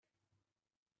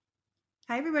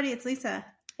Hi, everybody. It's Lisa.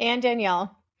 And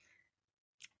Danielle.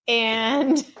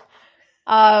 And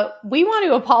we want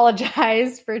to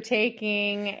apologize for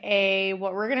taking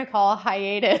what we're going to call a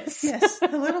hiatus. Yes,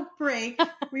 a little break.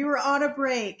 We were on a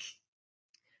break.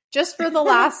 Just for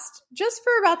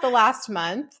about the last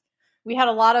month. We had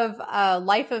a lot of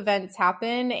life events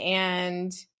happen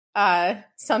and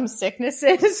some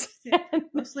sicknesses.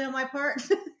 Mostly on my part.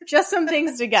 Just some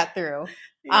things to get through.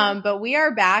 Yeah. But we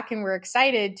are back and we're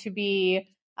excited to be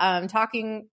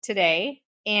talking today.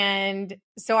 And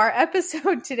so our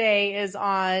episode today is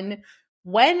on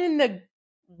when in the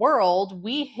world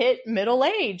we hit middle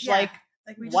age. Yeah,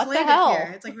 like we just what the hell?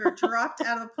 Here. It's like we were dropped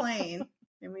out of a plane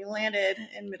and we landed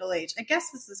in middle age. I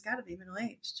guess this has got to be middle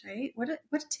aged, right?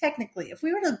 What technically, if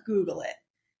we were to Google it,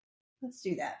 let's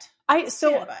do that.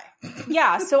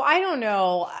 So I don't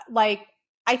know. Like,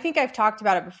 I think I've talked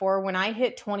about it before. When I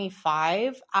hit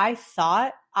 25, I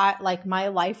thought my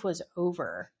life was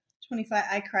over. 25,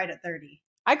 I cried at 30.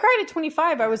 I cried at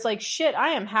 25. I was like, shit, I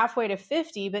am halfway to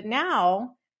 50. But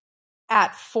now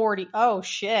at 40, oh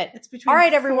shit. It's between all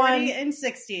right, everyone, 40 and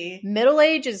 60. Middle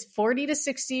age is 40 to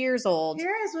 60 years old.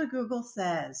 Here is what Google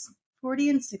says. 40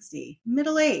 and 60.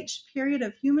 Middle age, period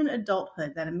of human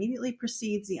adulthood that immediately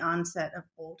precedes the onset of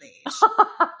old age.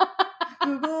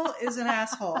 Google is an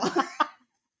asshole.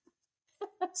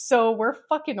 So we're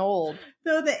fucking old.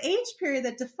 Though the age period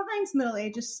that defines middle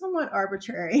age is somewhat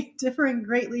arbitrary, differing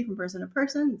greatly from person to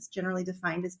person, it's generally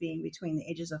defined as being between the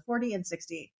ages of 40 and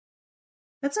 60.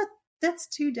 That's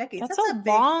 2 decades. That's a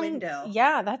big window.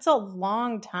 Yeah, that's a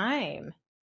long time.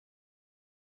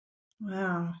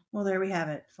 Wow. Well, there we have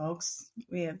it, folks.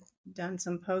 We have done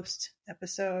some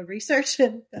post-episode research,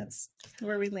 and that's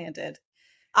where we landed.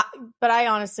 But I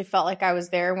honestly felt like I was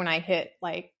there when I hit,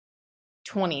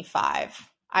 25.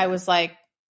 I was like,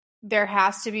 there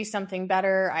has to be something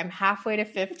better. I'm halfway to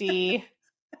 50.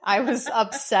 I was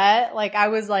upset.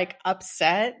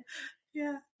 Upset.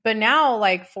 Yeah. But now,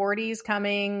 40's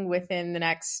coming within the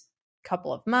next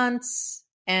couple of months.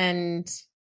 And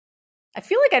I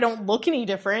feel like I don't look any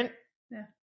different. Yeah.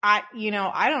 I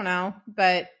don't know.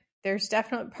 But there's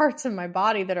definitely parts of my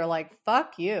body that are like,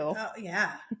 fuck you. Oh,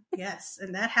 yeah. Yes.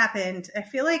 And that happened. I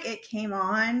feel like it came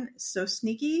on so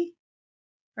sneaky.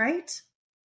 Right?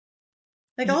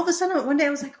 All of a sudden, one day I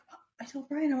was like, I told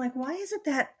Brian, I'm like, why is it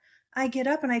that I get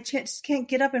up and I just can't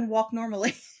get up and walk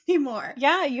normally anymore?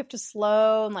 Yeah, you have to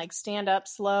slow and stand up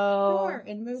slow. Sure,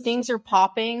 and move. Things are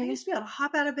popping. I used to be able to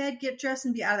hop out of bed, get dressed,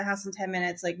 and be out of the house in 10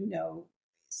 minutes. No.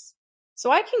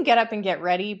 So I can get up and get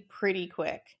ready pretty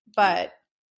quick. But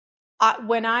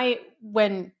when I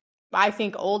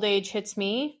think old age hits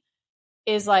me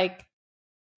is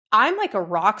I'm like a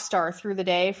rock star through the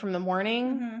day from the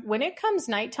morning. Mm-hmm. When it comes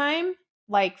nighttime,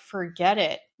 forget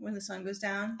it. When the sun goes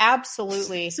down?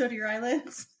 Absolutely. So do your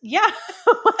eyelids? Yeah.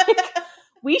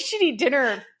 We should eat dinner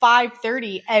at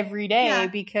 5:30 every day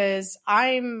because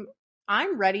I'm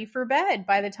ready for bed.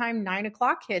 By the time 9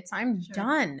 o'clock hits, I'm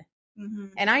done. Mm-hmm.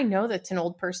 And I know that's an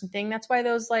old person thing. That's why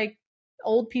those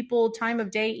old people time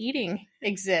of day eating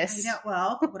exists. I know.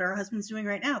 Well, what our husband's doing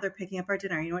right now, they're picking up our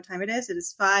dinner. You know what time it is? It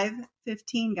is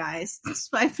 5:15, guys. It's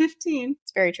 5:15.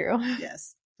 It's very true.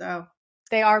 Yes. So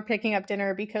they are picking up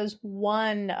dinner because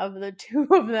one of the two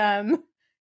of them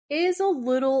is a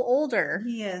little older.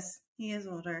 He is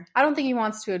older. I don't think he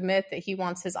wants to admit that he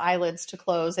wants his eyelids to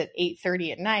close at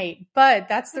 8:30 at night, but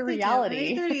that's the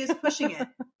reality. 8:30 is pushing it.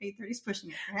 8:30 is pushing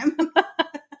it for him.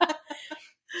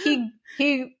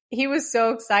 He was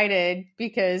so excited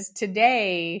because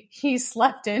today he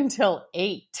slept until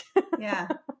 8. Yeah.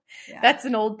 That's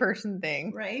an old person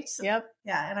thing. Right? Yep.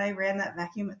 Yeah, and I ran that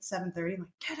vacuum at 7:30. I'm like,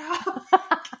 get up.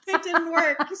 It didn't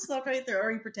work. He slept right through,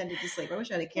 or he pretended to sleep. I wish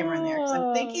I had a camera in there because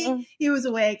I'm thinking he was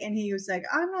awake and he was like,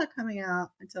 I'm not coming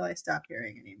out until I stop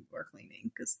hearing any more cleaning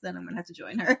because then I'm going to have to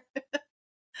join her.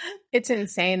 It's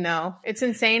insane, though. It's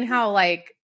insane how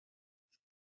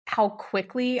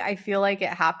quickly I feel like it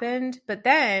happened. But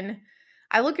then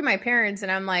I look at my parents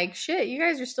and I'm like, shit, you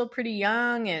guys are still pretty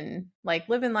young and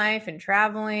living life and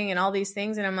traveling and all these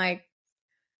things. And I'm like,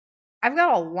 I've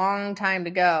got a long time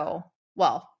to go.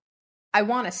 Well, I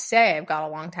want to say I've got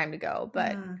a long time to go,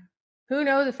 but who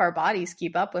knows if our bodies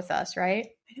keep up with us, right?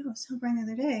 I know. I was telling Brian the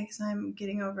other day because I'm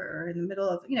getting over or in the middle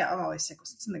of, I'm always sick.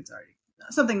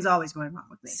 Something's always going wrong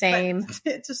with me. Same. But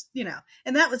it's just,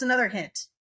 and that was another hint.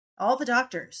 All the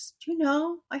doctors. Do you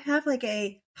know I have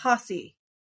a posse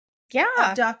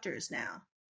of doctors now?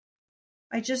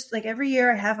 I just every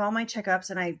year I have all my checkups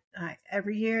and I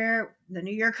every year the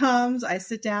new year comes, I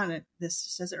sit down and this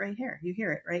says it right here. You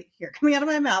hear it right here coming out of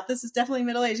my mouth. This is definitely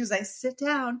middle age because I sit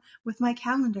down with my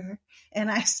calendar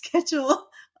and I schedule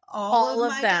all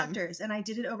of my doctors. And I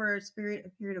did it over a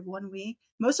period of 1 week.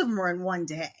 Most of them were in one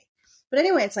day. But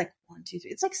anyway, it's like 1, 2,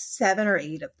 3. It's like 7 or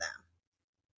 8 of them.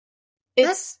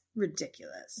 That's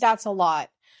ridiculous. That's a lot.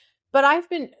 But I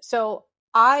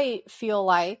feel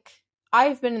like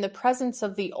I've been in the presence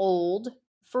of the old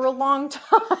for a long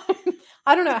time.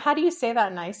 I don't know. How do you say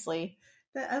that nicely?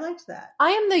 I liked that.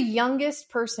 I am the youngest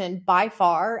person by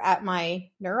far at my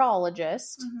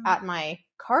neurologist, at my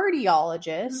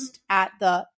cardiologist, at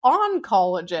the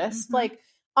oncologist. Like,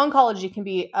 oncology can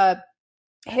be a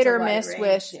hit or miss range,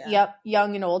 with,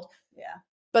 young and old. Yeah.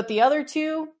 But the other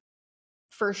two,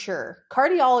 for sure.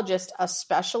 Cardiologist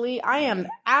especially, I am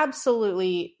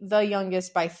absolutely the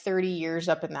youngest by 30 years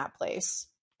up in that place.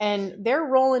 And they're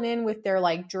rolling in with their,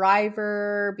 like,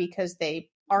 driver because they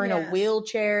are in a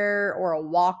wheelchair or a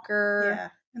walker. Yeah.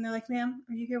 And they're like, ma'am,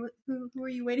 are you here with, who are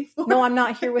you waiting for? No, I'm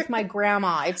not here with my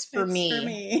grandma. It's for me. For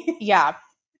me. Yeah.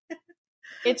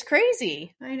 It's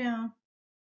crazy. I know.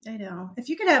 If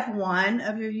you could have one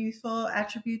of your youthful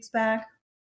attributes back,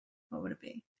 what would it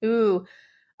be? Ooh.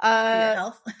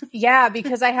 Health. Yeah,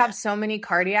 because I have so many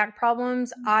cardiac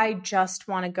problems. I just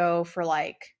want to go for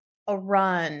like a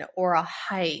run or a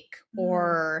hike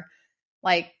or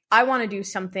like I want to do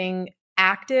something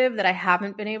active that I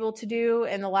haven't been able to do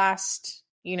in the last,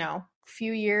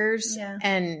 few years. Yeah.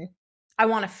 And I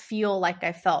want to feel like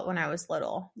I felt when I was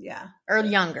little. Yeah. Or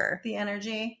younger. The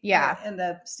energy. Yeah. And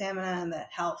the stamina and the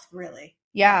health, really.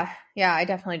 Yeah. Yeah. I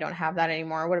definitely don't have that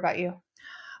anymore. What about you?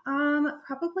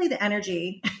 Probably the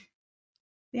energy.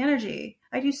 The energy.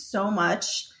 I do so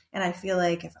much. And I feel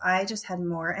like if I just had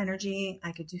more energy,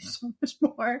 I could do so much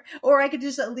more. Or I could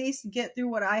just at least get through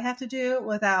what I have to do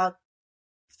without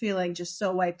feeling just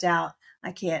so wiped out.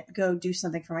 I can't go do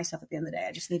something for myself at the end of the day.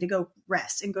 I just need to go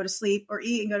rest and go to sleep or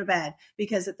eat and go to bed.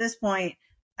 Because at this point,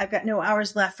 I've got no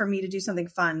hours left for me to do something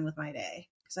fun with my day.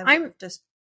 Because I'm just...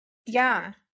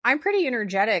 Yeah. I'm pretty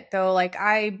energetic, though. Like,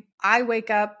 I wake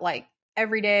up, like,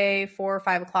 every day, 4 or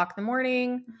 5 o'clock in the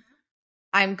morning.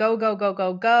 I'm go, go, go,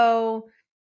 go, go.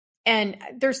 And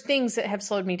there's things that have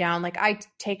slowed me down. Like, I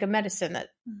take a medicine that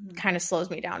kind of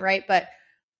slows me down, right? But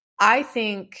I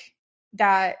think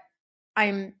that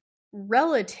I'm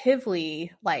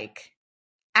relatively, like,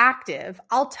 active.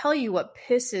 I'll tell you what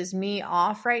pisses me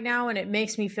off right now, and it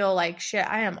makes me feel like shit,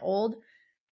 I am old.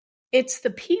 It's the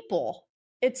people.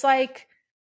 It's like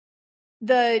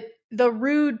the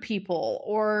rude people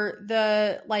or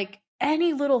the, like,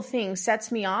 any little thing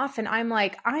sets me off, and I'm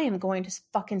like, I am going to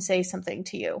fucking say something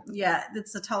to you. Yeah,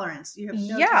 it's the tolerance. You have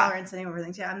no tolerance anymore for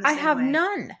things. Yeah, I'm the same I have way.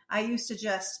 none. I used to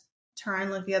just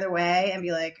turn, look the other way, and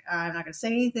be like, I'm not going to say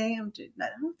anything. I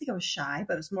don't think I was shy,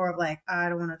 but it was more of like, I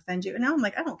don't want to offend you. And now I'm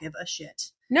like, I don't give a shit.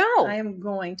 No. I am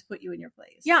going to put you in your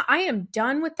place. Yeah, I am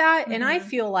done with that. And I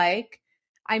feel like,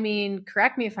 I mean,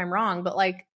 correct me if I'm wrong, but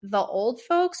like the old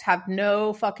folks have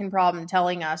no fucking problem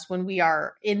telling us when we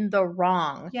are in the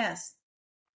wrong. Yes.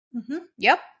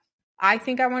 Yep. I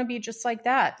think I want to be just like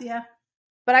that. Yeah.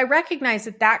 But I recognize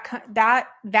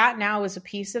that now is a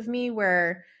piece of me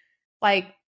where,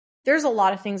 like, there's a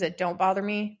lot of things that don't bother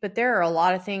me, but there are a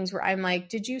lot of things where I'm like,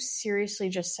 did you seriously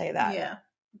just say that? Yeah.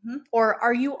 Or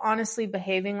are you honestly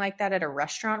behaving like that at a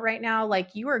restaurant right now?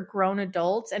 Like, you are grown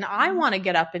adults, and I want to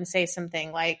get up and say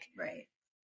something like, right,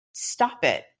 stop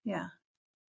it. Yeah.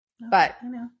 No, but I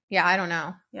know. Yeah, I don't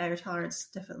know. Yeah, your tolerance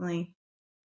definitely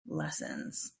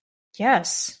lessens.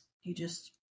 Yes. You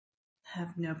just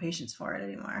have no patience for it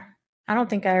anymore. I don't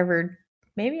think I ever,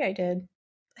 maybe I did.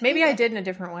 Maybe I did in a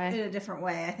different way. In a different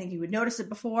way. I think you would notice it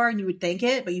before and you would think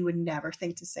it, but you would never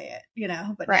think to say it,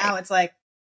 But now it's like,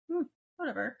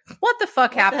 whatever. What the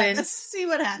fuck happens? Let's see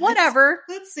what happens. Whatever.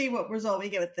 Let's see what result we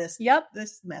get with this. Yep.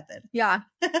 This method. Yeah.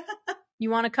 You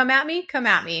want to come at me? Come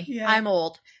at me. Yeah. I'm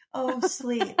old. Oh,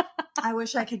 sleep. I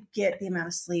wish I could get the amount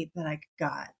of sleep that I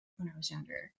got when I was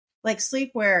younger. Like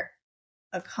sleep where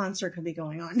a concert could be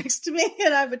going on next to me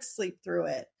and I would sleep through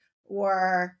it.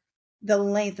 Or the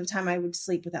length of time I would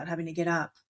sleep without having to get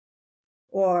up.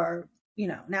 Or,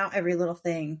 now every little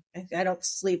thing. I don't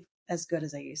sleep as good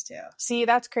as I used to. See,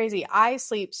 that's crazy. I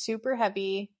sleep super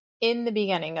heavy in the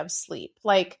beginning of sleep.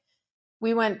 Like,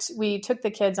 we took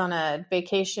the kids on a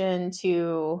vacation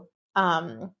to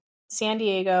San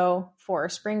Diego for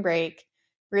spring break.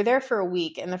 We were there for a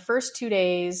week, and the first 2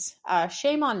 days,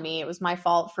 shame on me, it was my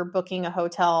fault for booking a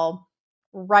hotel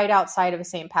right outside of a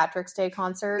St. Patrick's Day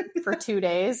concert for 2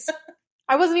 days.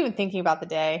 I wasn't even thinking about the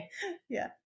day. Yeah.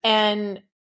 And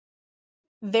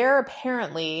there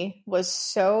apparently was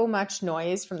so much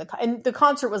noise from and the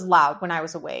concert was loud when I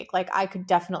was awake. Like, I could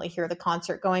definitely hear the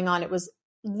concert going on. It was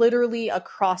literally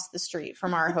across the street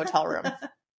from our hotel room.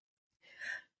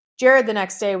 Jared the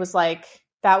next day was like,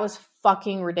 that was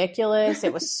fucking ridiculous.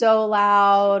 It was so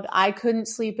loud. I couldn't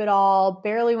sleep at all.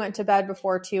 Barely went to bed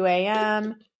before 2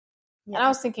 a.m. Yeah. And I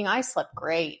was thinking, I slept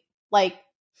great. Like,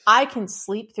 I can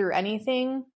sleep through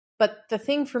anything. But the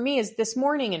thing for me is this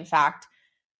morning, in fact,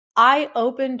 I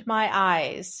opened my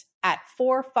eyes at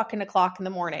 4 fucking o'clock in the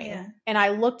morning. Yeah. And I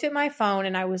looked at my phone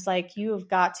and I was like, you have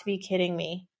got to be kidding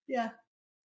me. Yeah.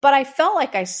 But I felt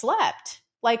like I slept.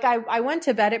 Like I went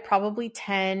to bed at probably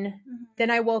 10. Mm-hmm. Then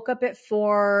I woke up at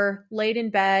 4, laid in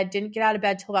bed, didn't get out of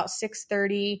bed till about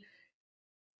 6:30.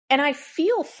 And I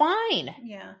feel fine.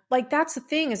 Yeah. Like that's the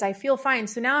thing is I feel fine.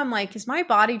 So now I'm like, is my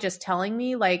body just telling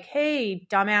me like, hey,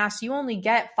 dumbass, you only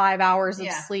get 5 hours of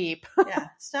sleep. Yeah.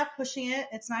 Stop pushing it.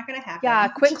 It's not going to happen. Yeah.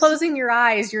 Quit closing your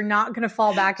eyes. You're not going to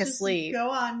fall back asleep. Go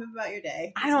on, move about your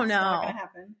day. I don't know. It's not going to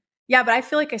happen. Yeah. But I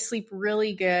feel like I sleep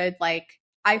really good. Like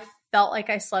I felt like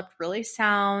I slept really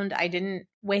sound. I didn't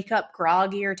wake up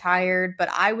groggy or tired, but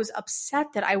I was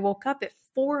upset that I woke up at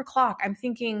 4 o'clock. I'm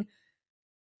thinking,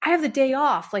 I have the day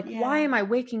off. Like, why am I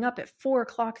waking up at 4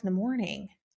 o'clock in the morning?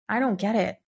 I don't get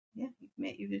it. Yeah,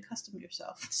 you've accustomed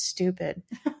yourself. Stupid.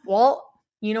 Well,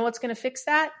 you know what's going to fix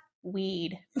that?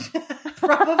 Weed.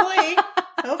 Probably.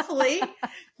 Hopefully.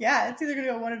 Yeah, it's either going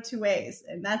to go one of two ways.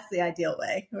 And that's the ideal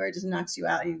way, where it just knocks you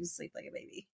out and you can sleep like a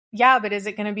baby. Yeah, but is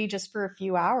it going to be just for a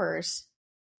few hours?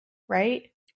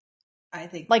 Right? I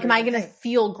think. Like, am I going to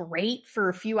feel great for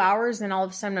a few hours and all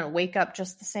of a sudden I'm going to wake up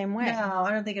just the same way? No,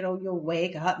 I don't think you'll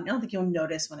wake up. I don't think you'll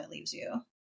notice when it leaves you.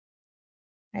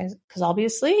 Because I'll be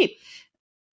asleep.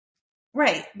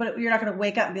 Right. But you're not going to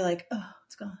wake up and be like, oh,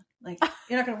 it's gone. Like,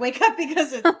 you're not going to wake up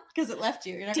because it left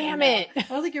you. You're not Damn it. I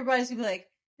don't think your body's going to be like,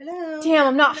 hello. Damn,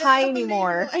 I'm not high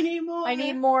anymore. I need more. I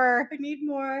need more. I need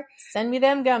more. Send me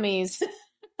them gummies.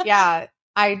 Yeah.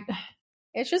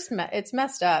 It's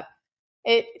messed up.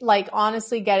 It like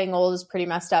honestly getting old is pretty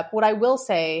messed up. What I will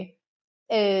say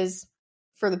is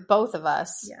for the both of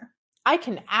us, I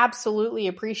can absolutely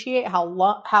appreciate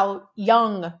how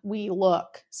young we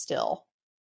look still.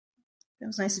 It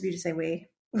was nice of you to say we.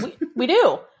 We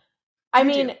do. I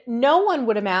mean, no one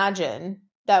would imagine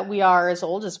that we are as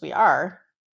old as we are.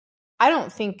 I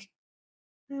don't think.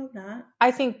 I hope not.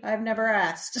 I think I've never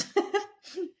asked.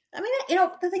 I mean,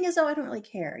 the thing is, though, I don't really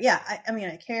care. Yeah, I mean,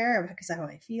 I care because of how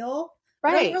I feel.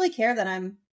 Right. I don't really care that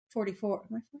I'm 44.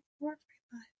 Am I 44?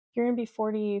 You're going to be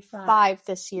 45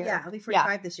 this year. Yeah, I'll be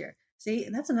 45 this year. See,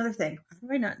 and that's another thing. How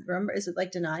do I not remember? Is it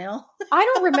like denial? I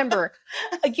don't remember.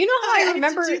 You know how I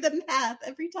remember? I have to do the math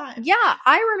every time. Yeah,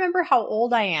 I remember how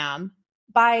old I am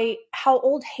by how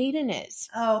old Hayden is.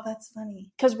 Oh, that's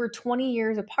funny. Because we're 20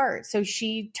 years apart. So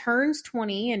she turns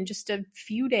 20 in just a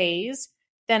few days.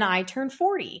 Then I turn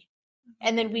 40.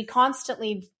 And then we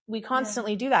constantly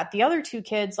do that. The other two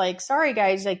kids, like, sorry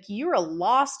guys, like you are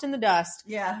lost in the dust.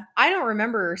 Yeah. I don't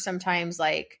remember sometimes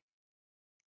like,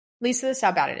 Lisa, this is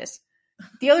how bad it is.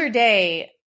 The other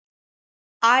day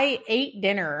I ate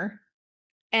dinner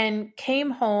and came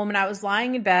home and I was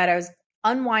lying in bed. I was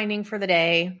unwinding for the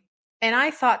day. And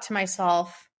I thought to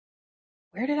myself,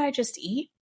 where did I just eat?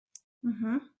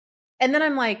 Mm-hmm. And then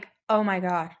I'm like, oh my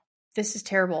God, this is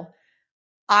terrible.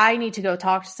 I need to go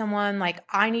talk to someone. Like,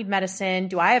 I need medicine.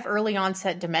 Do I have early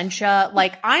onset dementia?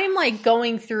 Like, I'm like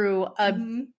going through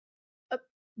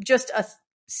just a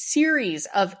series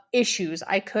of issues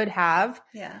I could have.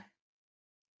 Yeah.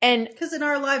 And because in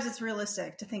our lives, it's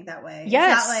realistic to think that way.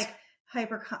 Yes. It's not like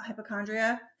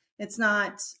hypochondria. It's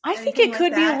not. I think it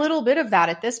could be a little bit of that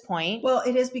at this point. Well,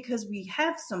 it is because we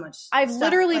have so much. I've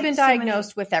literally been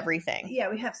diagnosed with everything.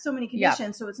 Yeah, we have so many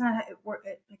conditions, so it's not.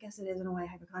 I guess it is in a way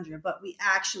hypochondria, but we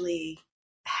actually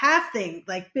have things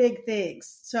like big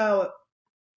things. So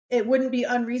it wouldn't be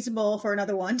unreasonable for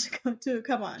another one to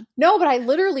come on. No, but I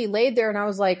literally laid there and I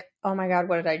was like, "Oh my God,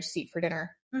 what did I just eat for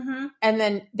dinner?" Mm-hmm.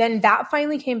 And then that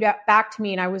finally came back to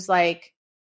me, and I was like,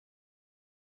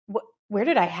 "Where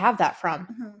did I have that from?"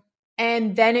 Mm-hmm.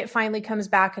 And then it finally comes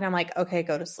back and I'm like, okay,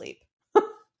 go to sleep.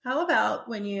 How about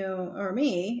when you, or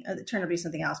me, it turned out to be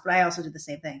something else, but I also did the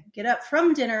same thing. Get up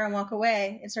from dinner and walk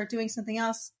away and start doing something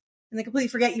else. And then completely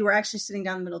forget you were actually sitting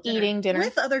down in the middle of dinner. Eating dinner.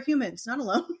 With other humans, not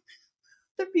alone.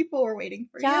 Other people were waiting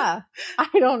for you. Yeah. I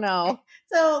don't know.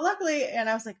 So luckily, and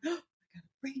I was like, oh, I got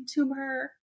a brain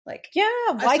tumor. Like,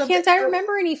 yeah, why can't I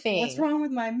remember anything? What's wrong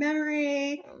with my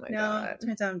memory? Oh my God. It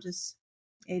turns out I'm just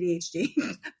ADHD.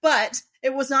 But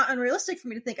it was not unrealistic for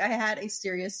me to think I had a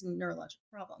serious neurological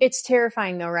problem. It's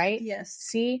terrifying though, right? Yes.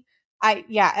 See,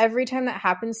 every time that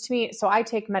happens to me, so I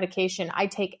take medication. I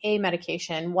take a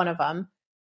medication, one of them,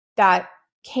 that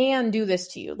can do this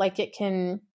to you. Like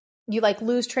you like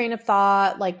lose train of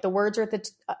thought, like the words are at the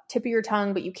tip of your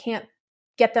tongue, but you can't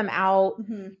get them out.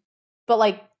 Mm-hmm. But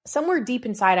like somewhere deep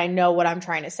inside, I know what I'm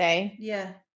trying to say.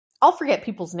 Yeah. I'll forget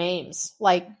people's names,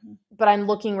 like, but I'm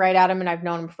looking right at them and I've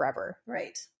known them forever.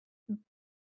 Right.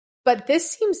 But this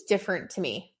seems different to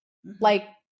me. Like,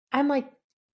 I'm like,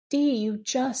 D, you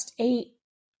just ate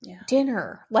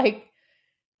dinner. Like,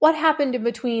 what happened in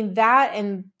between that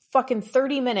and fucking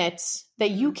 30 minutes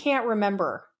that you can't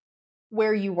remember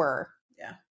where you were?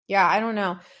 Yeah. Yeah, I don't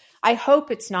know. I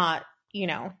hope it's not,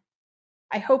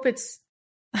 I hope it's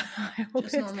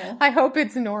normal. I hope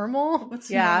it's normal. What's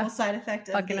the normal side effect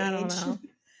of fucking the age? I don't know.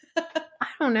 I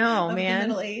don't know, of man. The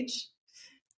middle age.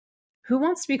 Who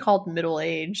wants to be called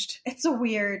middle-aged? It's a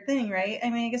weird thing, right? I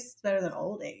mean, I guess it's better than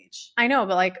old age. I know,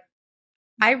 but like,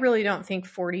 I really don't think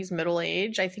 40 is middle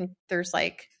age. I think there's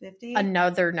like 50?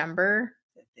 Another number.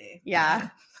 50. Yeah.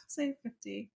 Say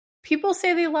 50. People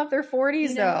say they love their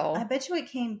 40s, though. I bet you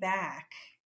it came back.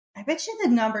 I bet you the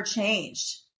number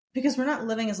changed because we're not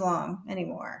living as long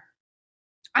anymore.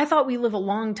 I thought we live a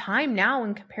long time now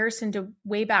in comparison to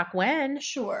way back when.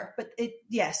 Sure, but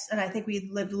yes, and I think we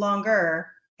lived longer,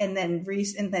 and then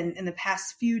in the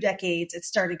past few decades, it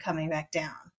started coming back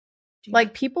down.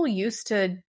 Like people used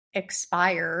to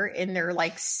expire in their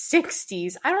like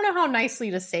 60s. I don't know how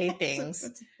nicely to say things.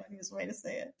 That's the funniest way to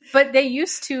say it. But they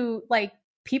used to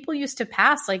people used to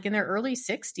pass like in their early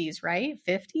 60s, right?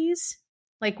 50s?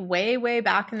 Like way, way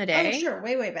back in the day. Oh, sure,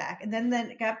 way, way back. And then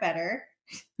it got better.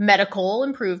 Medical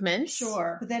improvements.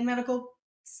 Sure, but then medical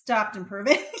stopped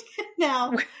improving.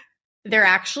 Now they're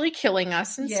actually killing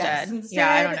us instead. Yes, yeah,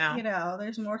 I don't know.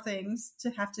 There's more things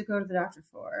to have to go to the doctor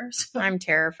for. So. I'm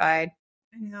terrified.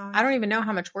 I know. I don't even know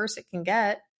how much worse it can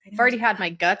get. I've already had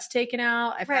my guts taken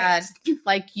out. I've had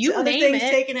you other name things it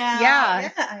taken out.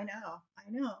 Yeah, I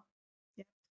know. Yeah.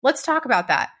 Let's talk about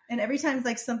that. And every time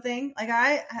something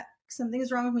something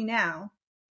is wrong with me now,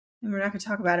 and we're not going to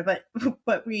talk about it,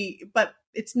 but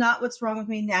it's not what's wrong with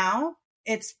me now.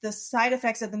 It's the side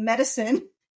effects of the medicine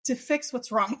to fix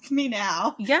what's wrong with me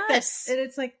now. Yes.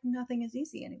 It's like nothing is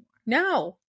easy anymore.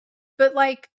 No. But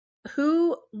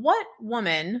what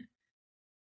woman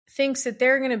thinks that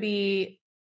they're going to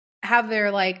have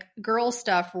their girl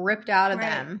stuff ripped out of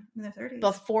them in their 30s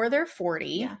before they're 40?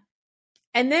 Yeah.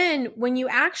 And then when you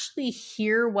actually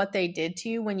hear what they did to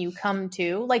you when you come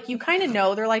to, you kind of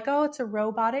know they're like, oh, it's a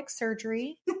robotic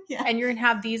surgery. Yeah. And you're going to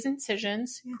have these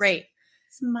incisions. Yes. Great.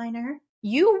 It's minor.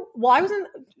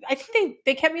 I think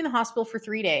they kept me in the hospital for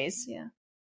 3 days. Yeah.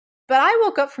 But I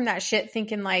woke up from that shit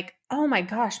thinking oh my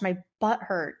gosh, my butt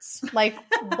hurts.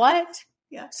 What?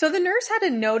 Yeah. So the nurse had to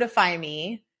notify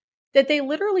me that they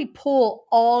literally pull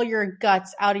all your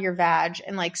guts out of your vag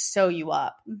and sew you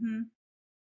up. Mm-hmm.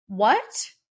 What?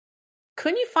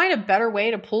 Couldn't you find a better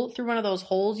way to pull it through one of those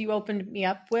holes you opened me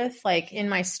up with, in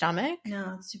my stomach?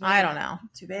 No, it's too big. I don't know.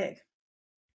 Too big.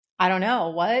 I don't know.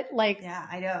 What? Yeah,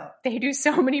 I know. They do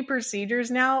so many procedures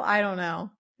now. I don't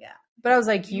know. Yeah. But I was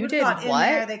like, you did what? In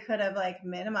there, they could have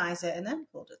minimized it and then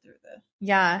pulled it through the.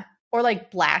 Yeah. Or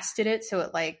blasted it so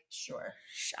it Sure.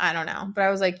 I don't know. But I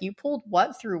was like, you pulled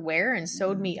what through where and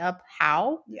sewed me up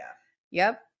how? Yeah.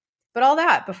 Yep. But all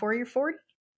that before you're 40?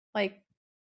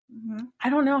 Mm-hmm. I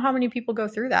don't know how many people go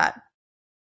through that.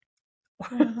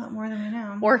 A lot more than we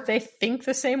know. Or if they think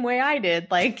the same way I did.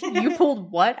 You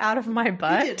pulled what out of my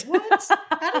butt? You did what?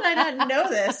 How did I not know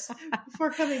this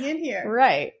before coming in here?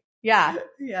 Right. Yeah.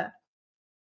 Yeah.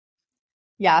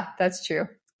 Yeah, that's true.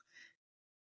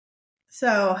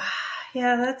 So,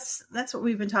 yeah, that's what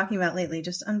we've been talking about lately.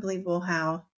 Just unbelievable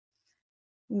how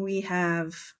we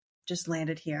have just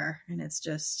landed here, and it's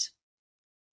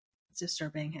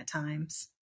disturbing at times.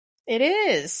 It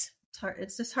is.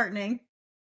 It's disheartening.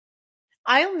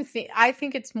 I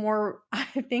think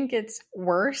it's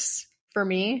worse for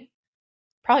me,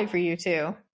 probably for you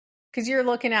too, because you're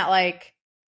looking at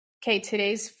okay,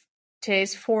 today's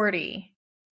 40,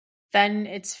 then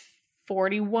it's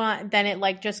 41, then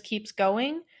it just keeps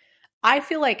going. I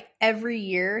feel like every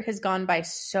year has gone by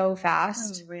so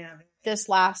fast. Oh, yeah. This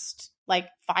last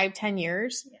 5-10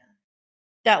 years. Yeah.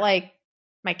 That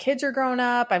my kids are grown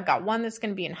up. I've got one that's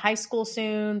going to be in high school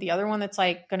soon. The other one that's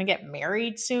going to get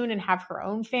married soon and have her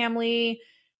own family.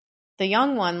 The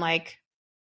young one,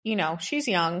 she's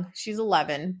young. She's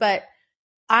 11. But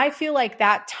I feel like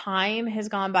that time has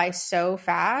gone by so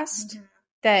fast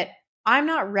that I'm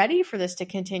not ready for this to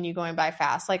continue going by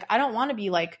fast. I don't want to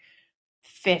be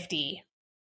 50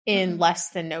 in less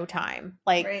than no time.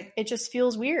 Right. It just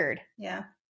feels weird. Yeah.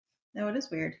 No, it is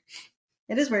weird.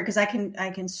 It is weird because I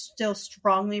can still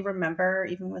strongly remember,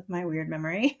 even with my weird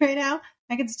memory right now,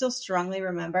 I can still strongly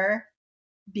remember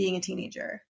being a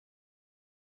teenager.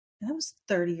 And that was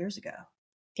 30 years ago.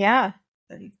 Yeah.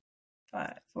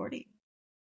 35, 40.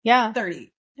 Yeah.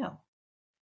 30. No.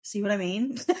 See what I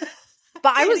mean?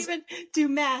 But I was even do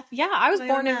math. Yeah, I was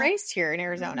born and raised here in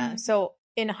Arizona. Mm-hmm. So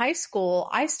in high school,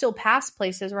 I still pass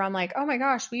places where I'm like, oh my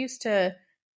gosh, we used to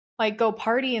like go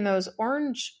party in those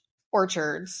orange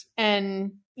orchards.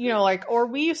 And, you know, like, or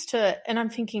we used to, and I'm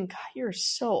thinking, God, you're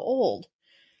so old.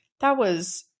 That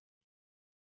was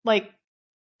like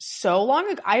so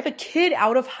long ago. I have a kid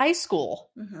out of high school.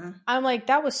 Mm-hmm. I'm like,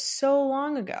 that was so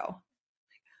long ago. Oh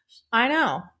my gosh. I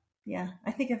know. Yeah.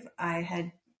 I think if I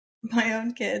had my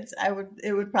own kids,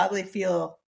 it would probably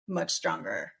feel much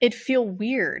stronger. It'd feel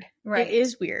weird. Right. It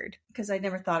is weird. Because I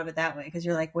never thought of it that way. Because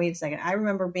you're like, wait a second. I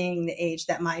remember being the age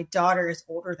that my daughter is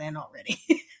older than already.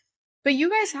 But you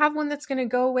guys have one that's going to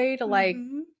go away to like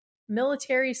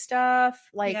military stuff.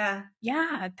 Like,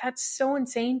 yeah, that's so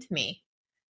insane to me.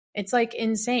 It's like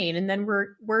insane. And then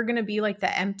we're going to be like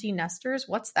the empty nesters.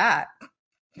 What's that?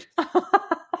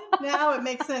 Now it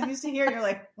makes sense. You used to hear it, you're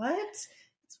like, what?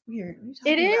 It's weird. What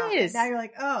are you talking about? Now you're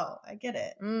like, oh, I get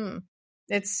it.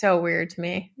 It's so weird to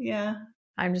me. Yeah.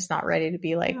 I'm just not ready to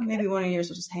be like. Maybe one of yours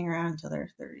will just hang around until they're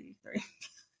 30.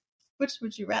 Which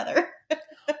would you rather?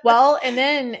 Well, and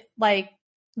then like,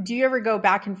 do you ever go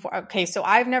back and forth? Okay, so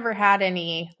I've never had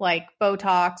any like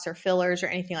Botox or fillers or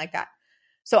anything like that.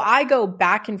 So I go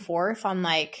back and forth on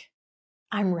like,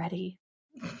 I'm ready.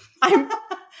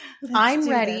 I'm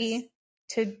ready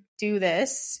to do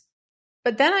this.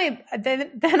 But then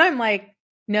I'm like,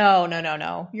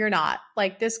 no, you're not.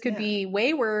 Like this could be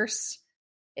way worse.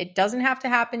 It doesn't have to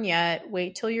happen yet.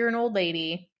 Wait till you're an old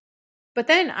lady. But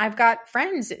then I've got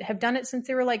friends that have done it since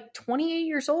they were like 28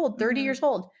 years old, 30 years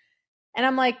old. And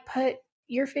I'm like, but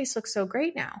your face looks so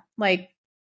great now. Like,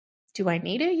 do I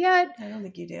need it yet? I don't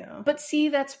think you do. But see,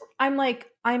 you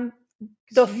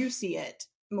see it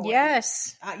more.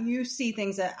 Yes. You see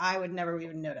things that I would never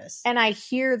even notice. And I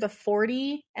hear the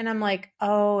 40 and I'm like,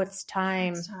 oh, it's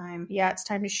time. It's time. Yeah, it's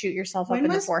time to shoot yourself up in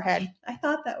the forehead. I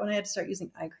thought that when I had to start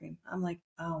using eye cream. I'm like,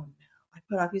 oh no. I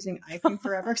put off using eye cream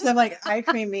forever because I'm like, eye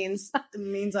cream means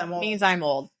I'm old. Means I'm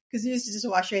old. Because you used to just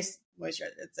wash your face,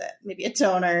 moisturize. That's it. Maybe a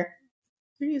toner.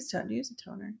 Do you use a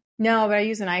toner? No, but I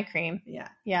use an eye cream. Yeah.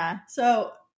 Yeah.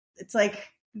 So it's like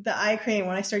the eye cream.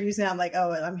 When I started using it, I'm like,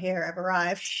 oh, I'm here. I've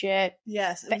arrived. Shit.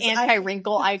 Yes. The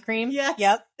anti-wrinkle eye cream. Yes.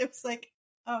 Yep. It was like,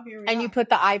 oh, here we go. And you put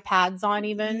the eye pads on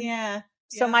even. Yeah.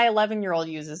 So my 11-year-old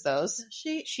uses those.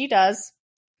 She does.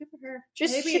 Good for her. She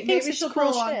thinks she'll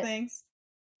cool shit. Things.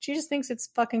 She just thinks it's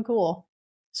fucking cool.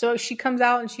 So she comes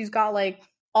out and she's got like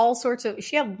all sorts of.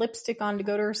 She had lipstick on to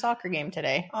go to her soccer game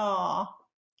today. Aw.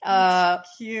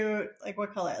 Cute. Like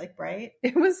what color? Like bright?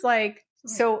 It was like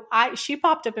she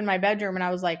popped up in my bedroom and I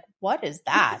was like, what is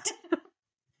that?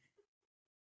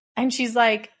 And she's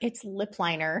like, it's lip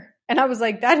liner. And I was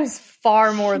like, that is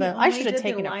far more than I should have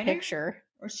taken a picture.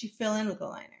 Or she fill in with the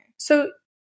liner.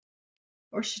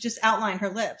 Or she just outline her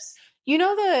lips. You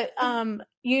know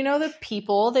the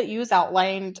people that use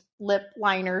outlined lip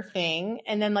liner thing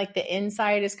and then like the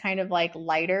inside is kind of like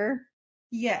lighter?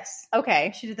 Yes.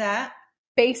 Okay. She did that?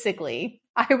 Basically.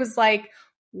 I was like,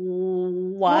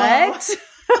 what?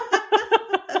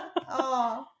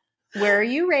 Oh. Where are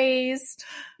you raised?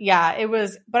 Yeah, it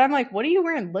was, but I'm like, what are you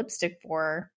wearing lipstick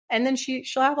for? And then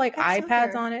she'll have like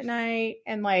iPads on at night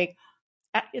and like,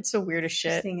 it's the weirdest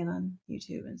shit. She's singing on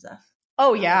YouTube and stuff.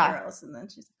 Oh yeah. Girls, and then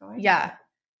she's like, yeah.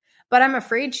 But I'm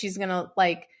afraid she's going to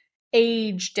like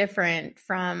age different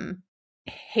from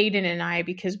Hayden and I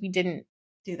because we didn't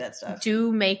do that stuff.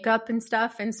 Do makeup and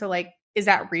stuff. And so like, is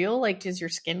that real? Like, does your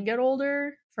skin get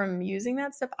older from using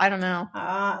that stuff? I don't know.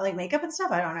 Like makeup and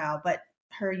stuff? I don't know. But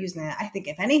her using that, I think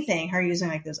if anything, her using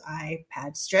like those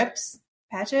iPad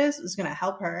patches is going to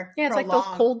help her. Yeah, it's like those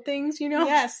cold things, you know?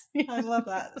 Yes. I love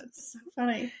that. That's so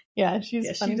funny. Yeah, she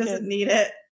doesn't need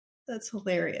it. That's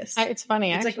hilarious. It's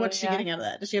funny. It's actually, like, what's she getting out of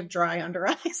that? Does she have dry under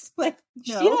eyes? Like,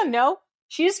 no. She don't know.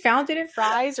 She just found it at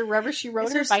Fry's or wherever she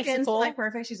rode her bicycle. Like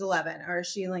perfect. She's 11, or is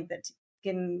she like that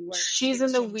skin? She's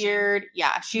in the weird.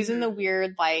 Yeah, she's in the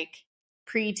weird like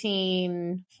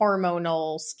preteen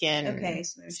hormonal skin. Okay,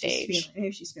 so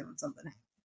maybe she's feeling something.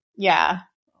 Yeah.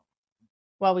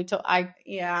 Well,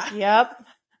 Yeah. Yep.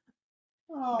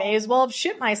 Oh. May as well have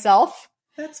shit myself.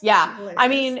 That's hilarious. I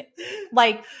mean,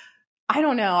 like. I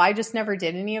don't know. I just never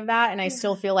did any of that. And I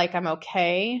still feel like I'm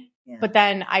okay. Yeah. But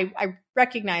then I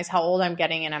recognize how old I'm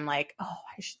getting and I'm like, oh,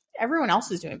 everyone else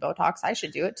is doing Botox. I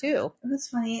should do it too. What's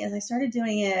funny is I started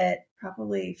doing it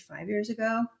probably 5 years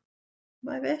ago.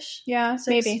 5-ish. Yeah,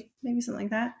 6, maybe something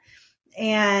like that.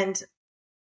 And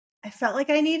I felt like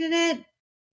I needed it.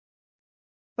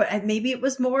 But maybe it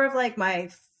was more of like my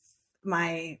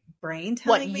brain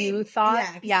telling me. What you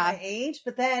thought? Yeah. My age.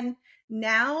 But then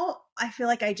now I feel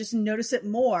like I just notice it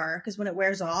more because when it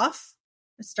wears off,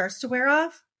 it starts to wear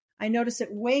off. I notice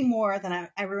it way more than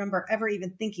I remember ever even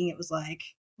thinking it was like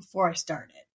before I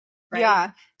started. Right?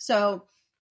 Yeah. So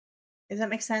does that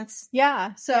make sense?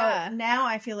 Yeah. So now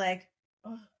I feel like,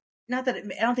 not that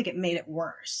I don't think it made it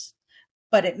worse,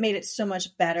 but it made it so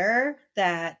much better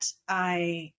that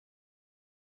I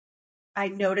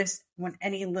notice when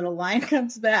any little line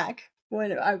comes back,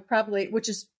 when I probably,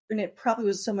 and it probably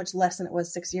was so much less than it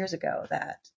was 6 years ago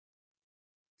that.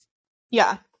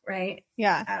 Yeah. Right?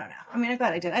 Yeah. I don't know. I mean, I'm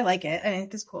glad I did. I like it. I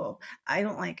think it's cool. I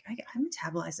don't like, I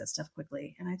metabolize that stuff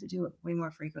quickly and I have to do it way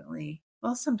more frequently.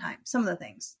 Well, sometimes, some of the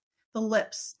things. The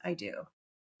lips, I do.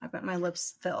 I've got my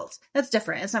lips filled. That's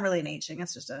different. It's not really an aging.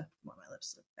 It's just want my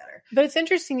lips look better. But it's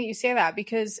interesting that you say that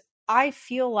because I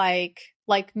feel like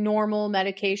normal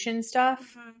medication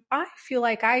stuff, I feel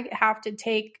like I have to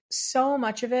take so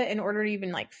much of it in order to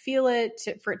even like feel it,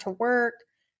 for it to work.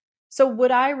 So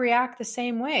would I react the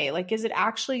same way? Like, is it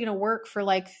actually going to work for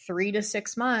like 3 to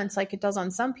 6 months like it does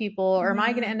on some people? Or am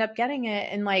I going to end up getting it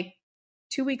and like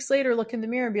 2 weeks later look in the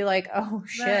mirror and be like, oh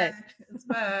shit. It's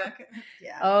back.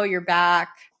 Yeah. Oh, you're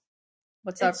back.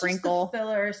 What's up, just wrinkle? The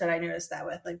fillers that I noticed that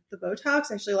with. Like the Botox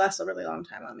actually lasts a really long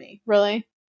time on me. Really?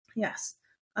 Yes.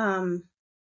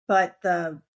 But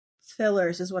the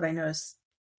fillers is what I notice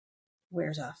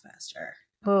wears off faster.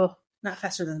 Oh. Not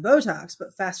faster than the Botox,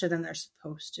 but faster than they're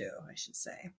supposed to, I should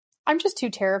say. I'm just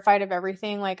too terrified of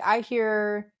everything. Like I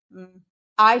hear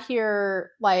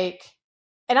like,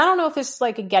 and I don't know if this is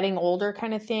like a getting older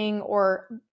kind of thing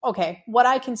or, okay, what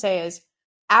I can say is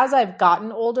as I've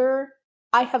gotten older,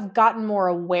 I have gotten more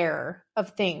aware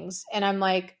of things. And I'm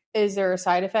like, is there a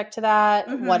side effect to that?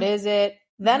 Mm-hmm. What is it?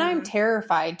 Then I'm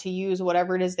terrified to use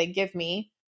whatever it is they give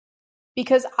me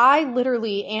because I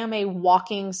literally am a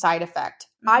walking side effect.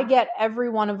 I get every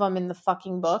one of them in the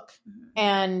fucking book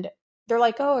and they're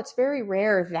like, oh, it's very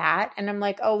rare that. And I'm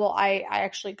like, oh, well, I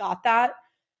actually got that.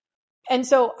 And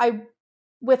so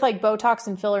with like Botox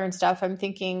and filler and stuff, I'm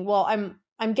thinking, well, I'm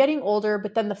getting older,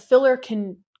 but then the filler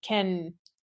can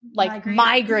like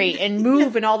migrate and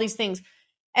move and all these things.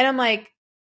 And I'm like,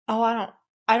 oh,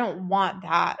 I don't want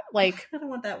that. Like, I don't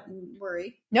want that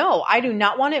worry. No, I do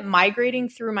not want it migrating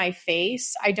through my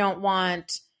face. I don't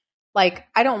want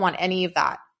any of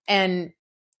that. And,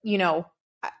 you know,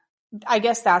 I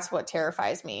guess that's what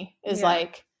terrifies me is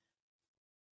like,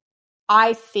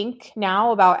 I think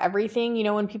now about everything, you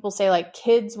know, when people say like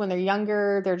kids, when they're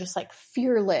younger, they're just like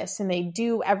fearless and they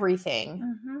do everything.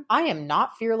 Mm-hmm. I am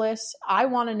not fearless. I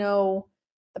want to know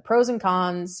the pros and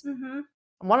cons. Mm-hmm.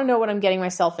 I want to know what I'm getting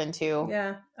myself into.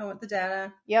 Yeah. I want the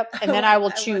data. Yep. And then I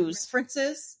will choose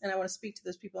references and I want to speak to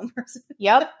those people in person.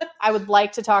 Yep. I would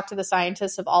like to talk to the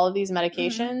scientists of all of these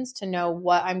medications to know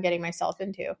what I'm getting myself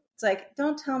into. It's like,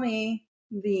 don't tell me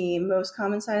the most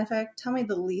common side effect. Tell me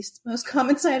the least most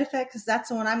common side effect because that's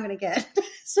the one I'm going to get.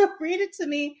 So read it to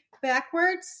me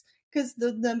backwards because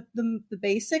the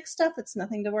basic stuff, it's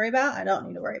nothing to worry about. I don't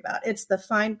need to worry about. It's the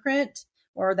fine print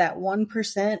or that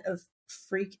 1% of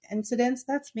freak incidents.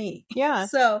 That's me. Yeah.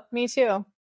 So me too.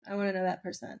 I want to know that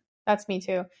percent. That's me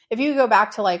too. If you go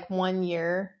back to like 1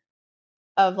 year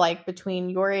of like between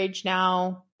your age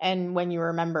now and when you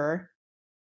remember,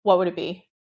 what would it be?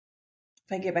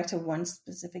 If I get back to one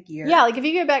specific year. Yeah, like if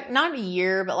you get back, not a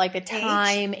year, but like a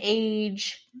time,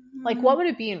 age, like what would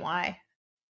it be and why?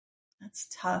 That's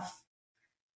tough.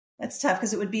 That's tough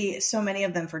because it would be so many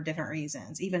of them for different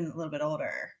reasons, even a little bit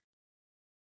older.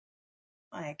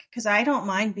 Like, because I don't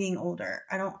mind being older.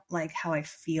 I don't like how I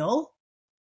feel.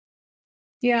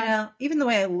 Yeah. You know, even the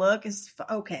way I look is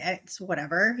okay. It's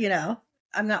whatever, you know.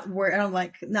 I'm not worried. I'm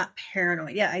like not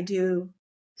paranoid. Yeah, I do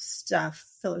stuff,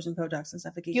 fillers and Botox and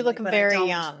stuff. You look very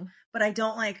young. But I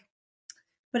don't like,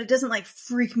 but it doesn't like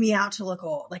freak me out to look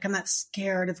old. Like I'm not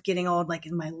scared of getting old, like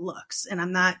in my looks. And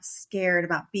I'm not scared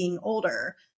about being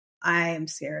older. I'm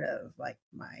scared of like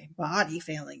my body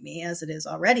failing me as it is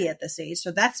already at this age.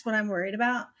 So that's what I'm worried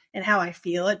about and how I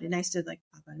feel. It'd be nice to like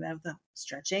pop out of bed without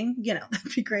stretching, you know,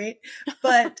 that'd be great.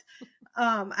 But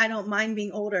I don't mind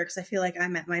being older because I feel like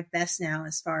I'm at my best now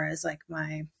as far as like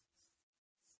my,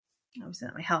 obviously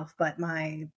not my health, but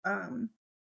my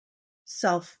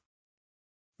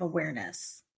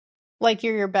self-awareness. Like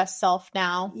you're your best self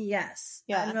now? Yes.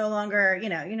 Yeah. I'm no longer, you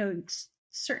know,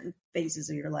 certain phases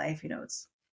of your life, you know, it's,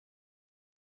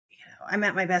 I'm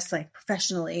at my best, like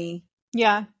professionally.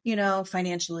 Yeah. You know,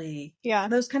 financially. Yeah.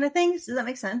 Those kind of things. Does that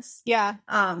make sense? Yeah.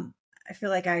 I feel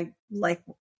like I like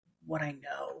what I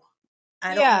know.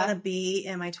 I don't want to be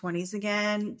in my 20s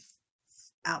again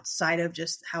outside of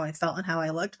just how I felt and how I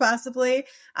looked possibly.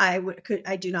 I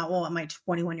do not want my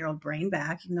 21-year-old brain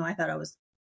back, even though I thought I was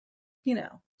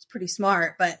it's pretty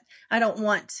smart, but I don't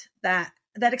want that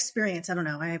experience. I don't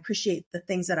know. I appreciate the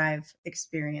things that I've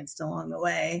experienced along the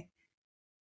way.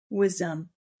 Wisdom.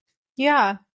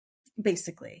 Yeah.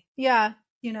 Basically. Yeah.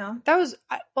 That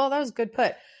was good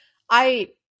put. I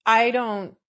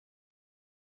hated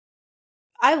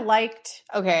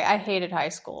high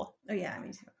school. Oh yeah,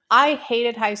 me too. I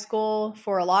hated high school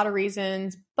for a lot of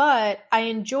reasons, but I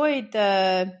enjoyed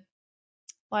the,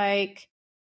 like,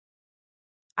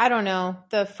 I don't know,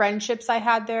 the friendships I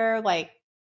had there, like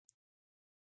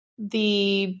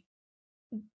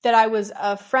that I was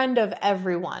a friend of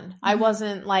everyone. Mm-hmm. I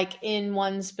wasn't like in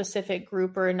one specific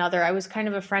group or another. I was kind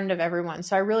of a friend of everyone.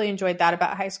 So I really enjoyed that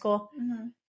about high school. Mm-hmm.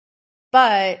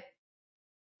 But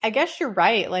I guess you're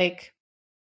right. Like,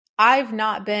 I've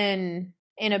not been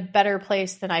in a better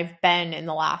place than I've been in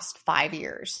the last 5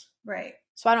 years. Right.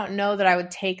 So I don't know that I would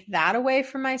take that away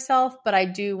from myself, but I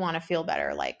do want to feel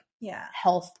better, like,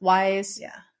 health wise.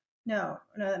 Yeah. No,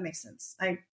 that makes sense.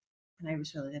 I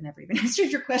never even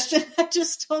answered your question. I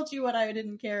just told you what I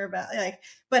didn't care about.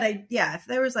 If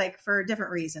there was like for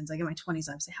different reasons, like in my 20s,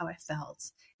 obviously how I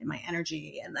felt and my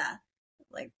energy and the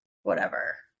like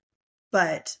whatever.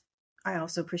 But I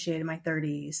also appreciated my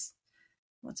 30s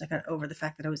once I got over the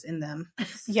fact that I was in them.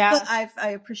 Yeah. But I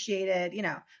appreciated,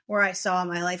 where I saw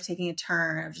my life taking a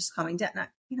turn of just calming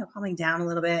down a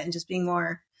little bit and just being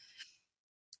more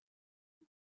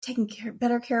taking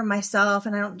better care of myself.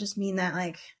 And I don't just mean that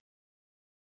like,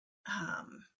 I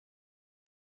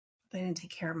didn't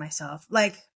take care of myself.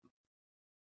 Like,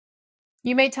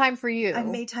 you made time for you. I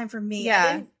made time for me. Yeah.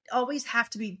 I didn't always have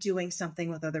to be doing something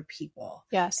with other people.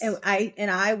 Yes. And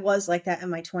I was like that in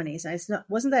my 20s. And it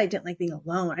wasn't that I didn't like being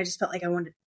alone. I just felt like I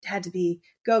had to be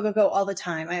go all the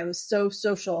time. I was so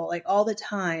social, like all the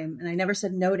time. And I never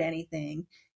said no to anything.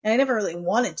 And I never really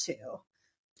wanted to.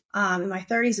 In my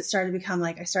 30s, it started to become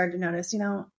like, I started to notice,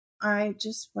 I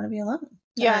just want to be alone.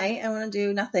 Tonight. I want to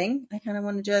do nothing. I kind of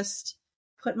want to just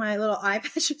put my little eye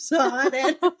patches on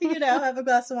and, have a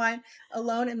glass of wine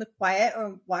alone in the quiet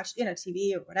or watch,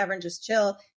 TV or whatever and just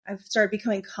chill. I've started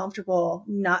becoming comfortable,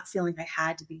 not feeling I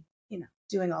had to be,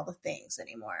 doing all the things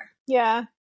anymore. Yeah.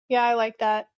 Yeah. I like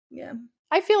that. Yeah.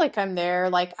 I feel like I'm there.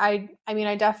 Like, I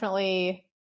definitely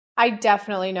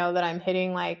know that I'm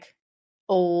hitting like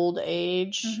old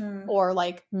age or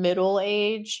like middle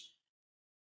age.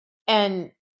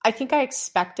 And I think I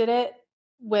expected it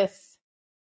with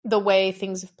the way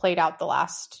things have played out the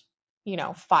last,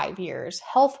 5 years,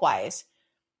 health-wise.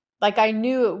 Like, I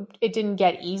knew it didn't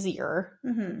get easier,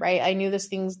 right? I knew these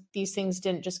things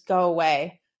didn't just go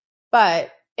away.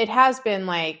 But it has been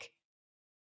like,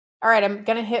 all right, I'm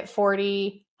going to hit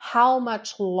 40. How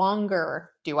much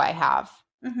longer do I have?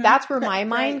 That's where my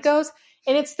mind goes.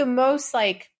 And it's the most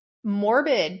like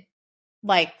morbid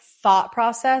like thought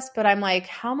process, but I'm like,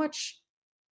 how much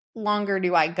longer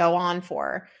do I go on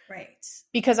for? Right.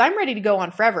 Because I'm ready to go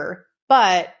on forever,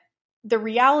 but the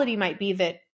reality might be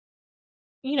that,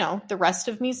 the rest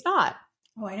of me's not.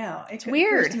 Oh, I know. It's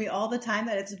weird. It occurs to me all the time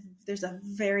that there's a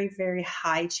very, very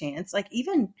high chance, like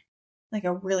even like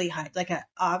a really high, like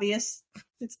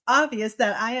it's obvious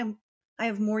that I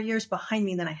have more years behind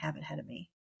me than I have ahead of me.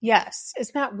 Yes.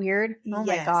 Isn't that weird? Oh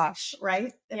my gosh.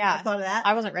 Right? Yeah. I thought of that.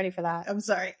 I wasn't ready for that. I'm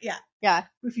sorry. Yeah. Yeah.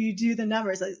 If you do the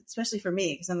numbers, especially for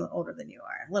me, because I'm older than you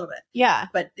are a little bit. Yeah.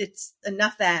 But it's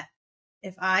enough that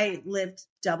if I lived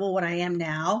double what I am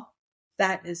now,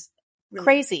 that is really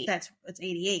crazy. It's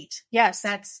 88. Yes.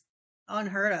 That's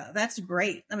unheard of. That's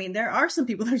great. I mean, there are some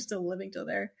people that are still living till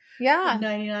they're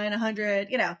 99, 100,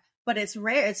 but it's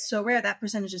rare. It's so rare. That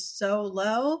percentage is so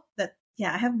low that,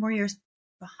 I have more years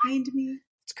behind me.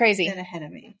 It's crazy. Than ahead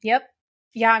of me. Yep.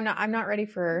 Yeah. I'm not ready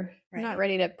I'm not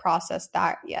ready to process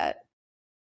that yet.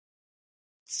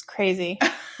 It's crazy.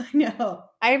 I know.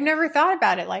 I've never thought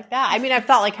about it like that. I mean, I've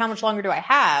thought like, how much longer do I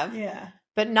have? Yeah.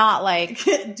 But not like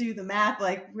do the math,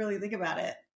 like really think about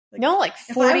it. Like, no, like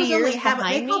 40 years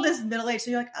behind they call this middle age.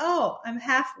 So you're like, oh, I'm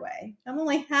halfway. I'm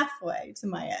only halfway to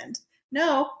my end.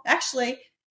 No, actually,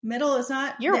 middle is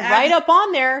not. You're right up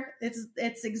on there.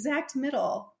 It's exact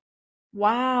middle.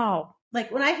 Wow. Like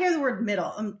when I hear the word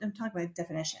middle, I'm talking about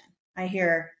definition. I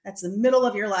hear that's the middle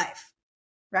of your life,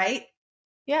 right?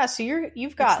 Yeah. So you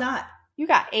got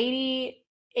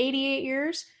 88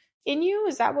 years in you.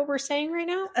 Is that what we're saying right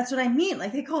now? That's what I mean.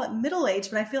 Like they call it middle age,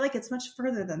 but I feel like it's much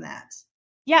further than that.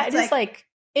 Yeah. It's like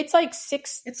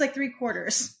 6. It's like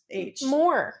 3/4 age.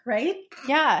 More. Right?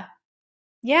 Yeah.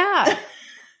 Yeah.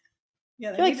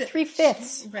 Yeah. You're like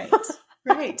 3/5. Right.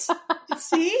 Right.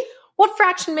 See? What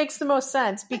fraction makes the most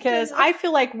sense? Because I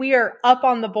feel like we are up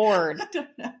on the board. I don't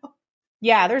know.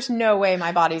 Yeah, there's no way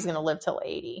my body's going to live till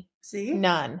 80. See?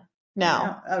 None.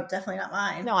 No. Oh, definitely not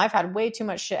mine. No, I've had way too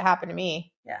much shit happen to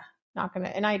me. Yeah. Not gonna,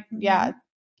 and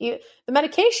the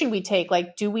medication we take,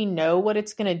 like, do we know what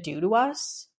it's gonna do to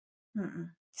us? Mm-mm.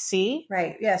 See?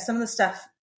 Right. Yeah. Some of the stuff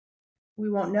we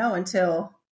won't know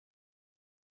until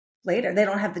later. They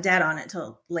don't have the data on it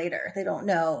until later. They don't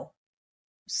know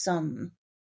some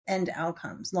end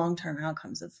outcomes, long-term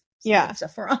outcomes of the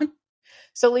stuff we're on.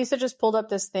 So Lisa just pulled up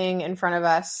this thing in front of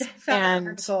us. Found an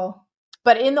article.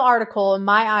 But in the article,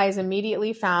 my eyes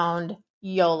immediately found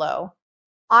YOLO.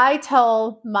 I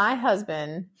tell my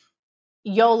husband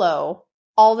YOLO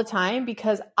all the time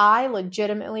because I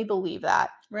legitimately believe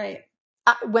that. Right.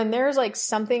 When there's like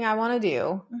something I want to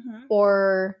do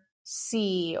or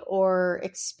see or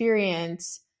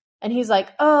experience, and he's like,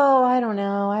 oh, I don't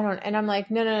know. And I'm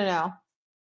like, no.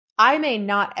 I may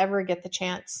not ever get the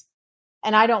chance.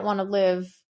 And I don't want to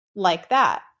live like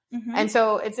that. And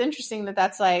so it's interesting that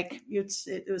that's like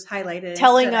it was highlighted,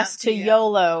 telling us to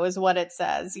YOLO is what it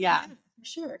says. Yeah, for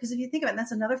sure. Because if you think about it,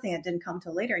 that's another thing that didn't come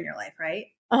till later in your life, right?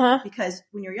 Because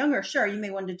when you're younger, sure, you may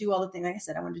want to do all the things. Like I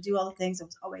said, I wanted to do all the things. I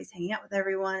was always hanging out with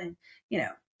everyone and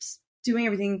doing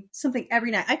everything, something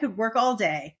every night. I could work all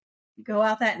day, go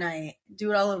out that night,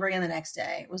 do it all over again the next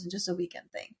day. It wasn't just a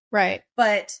weekend thing, right?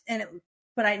 But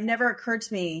it never occurred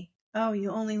to me, oh,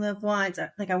 you only live once.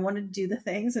 Like I wanted to do the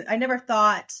things. I never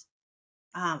thought,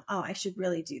 I should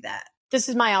really do that. This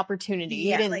is my opportunity.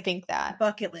 You didn't think that.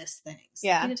 Bucket list things.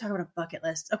 Yeah. You didn't talk about a bucket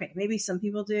list. Okay, maybe some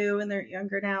people do when they're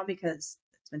younger now because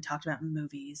it's been talked about in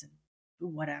movies and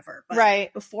whatever.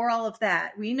 But before all of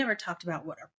that, we never talked about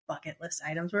what our bucket list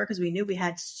items were because we knew we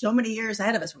had so many years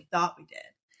ahead of us. We thought we did.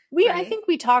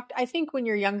 I think when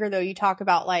you're younger, though, you talk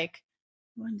about like,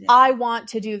 one day I want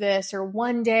to do this, or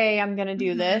one day I'm going to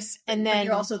do this. And then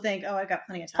you also think, oh, I've got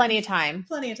plenty of time.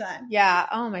 Plenty of time. Yeah.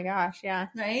 Oh my gosh. Yeah.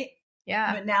 Right.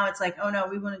 Yeah. But now it's like, oh no,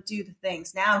 we want to do the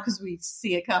things now because we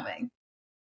see it coming.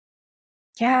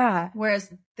 Yeah.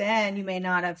 Whereas then you may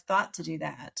not have thought to do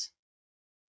that.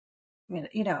 I mean,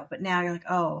 but now you're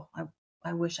like, oh,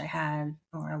 I wish I had,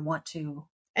 or I want to.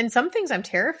 And some things I'm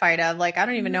terrified of. Like, I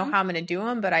don't even know how I'm going to do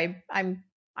them, but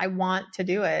I want to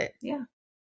do it. Yeah.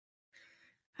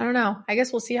 I don't know. I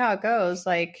guess we'll see how it goes.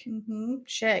 Like,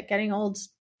 shit, getting old's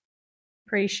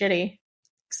pretty shitty.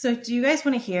 So do you guys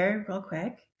want to hear real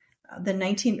quick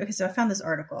okay, so I found this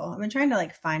article. I've been trying to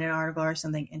like find an article or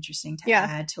something interesting to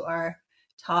add to our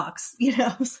talks,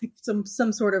 like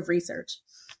some sort of research.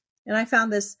 And I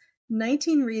found this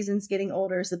 19 reasons getting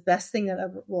older is the best thing that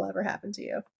will ever happen to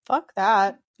you. Fuck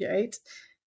that. Right?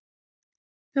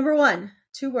 Number 1,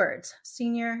 2 words,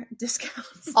 senior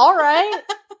discounts. All right.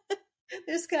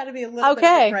 There's got to be a little bit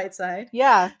of the bright side.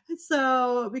 Yeah.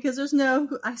 So, because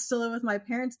I still live with my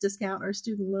parents' discount or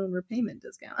student loan repayment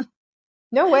discount.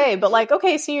 No way. But like,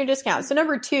 okay, senior discount. So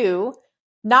number 2,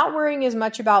 not worrying as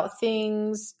much about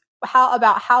things,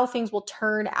 how things will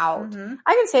turn out.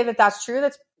 I can say that that's true.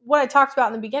 That's what I talked about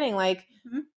in the beginning. Like,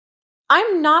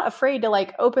 I'm not afraid to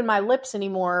like open my lips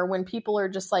anymore when people are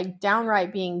just like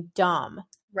downright being dumb.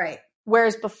 Right.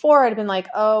 Whereas before I'd have been like,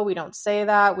 oh, we don't say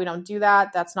that. We don't do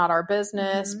that. That's not our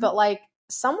business. But like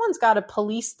someone's got to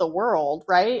police the world.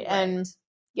 Right. And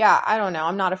yeah, I don't know.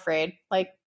 I'm not afraid. Like,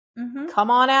 come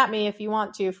on at me if you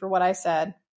want to for what I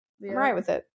said. I'm right with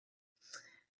it.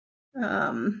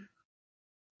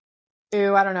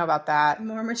 Ooh, I don't know about that.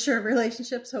 More mature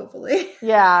relationships, hopefully.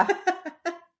 Yeah.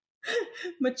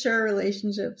 Mature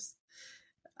relationships.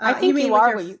 I think you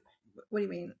are. What do you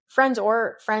mean? Friends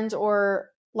or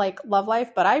like love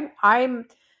life, but I'm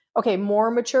okay.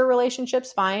 More mature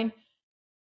relationships, fine.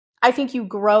 I think you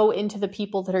grow into the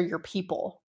people that are your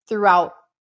people throughout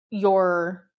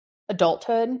your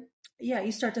adulthood. Yeah,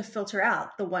 you start to filter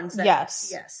out the ones that.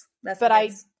 Yes. That's. But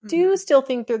I do still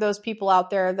think there are those people out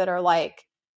there that are like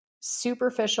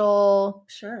superficial.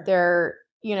 Sure. They're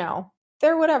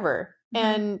they're whatever,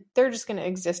 and they're just going to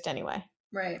exist anyway.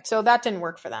 Right. So that didn't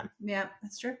work for them. Yeah,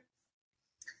 that's true.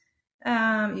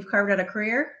 You've carved out a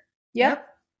career. Yep.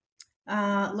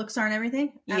 Looks aren't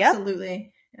everything. Yep.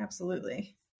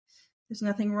 Absolutely. There's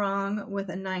nothing wrong with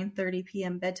a 9:30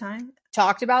 p.m. bedtime.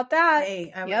 Talked about that.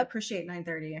 Hey, I would appreciate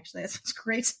 9:30. Actually, that sounds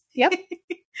great. Yep.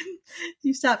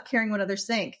 You stop caring what others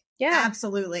think. Yeah.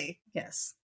 Absolutely.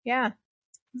 Yes. Yeah.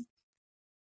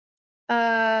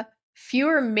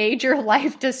 Fewer major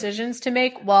life decisions to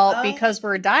make. Well, because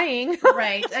we're dying.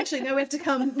 Right. Actually, no, we have to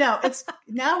come. No,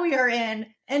 now we are in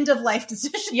end of life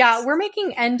decisions. Yeah, we're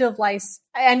making end of life decisions.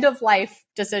 End of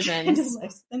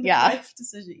life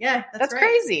decision. Yeah, that's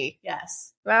crazy.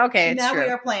 Yes. Well, okay. Now true. We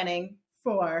are planning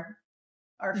for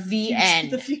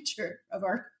the future of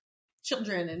our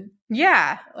children and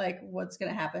like what's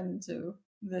going to happen to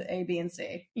the A, B, and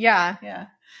C. Yeah.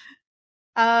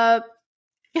 Yeah.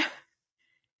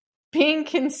 Being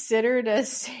considered a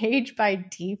sage by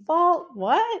default?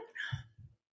 What?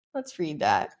 Let's read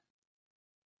that.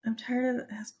 I'm tired of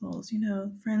assholes,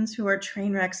 friends who are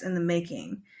train wrecks in the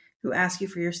making, who ask you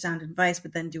for your sound advice,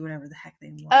 but then do whatever the heck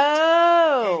they want.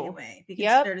 Oh. Anyway, be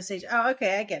considered a sage. Oh,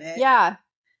 okay, I get it. Yeah.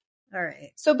 All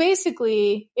right. So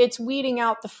basically, it's weeding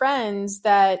out the friends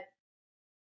that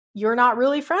you're not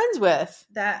really friends with.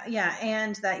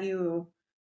 And that you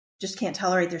just can't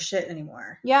tolerate their shit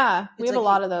anymore. Yeah, we have a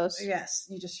lot of those. Yes,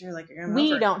 you're like,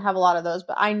 we don't have a lot of those,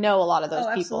 but I know a lot of those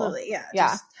people. Absolutely, yeah.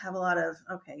 Just have a lot of,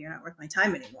 okay, you're not worth my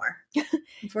time anymore.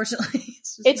 Unfortunately,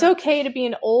 it's okay to be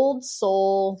an old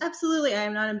soul. Absolutely, I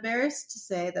am not embarrassed to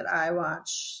say that I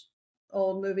watch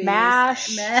old movies.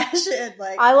 MASH. And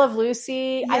like I Love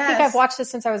Lucy. Yes. I think I've watched this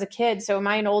since I was a kid. So am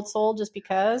I an old soul just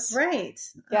because? Right.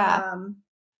 Yeah.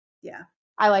 Yeah.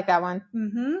 I like that one.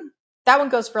 Mm-hmm. That one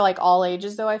goes for like all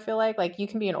ages, though. I feel like you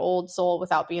can be an old soul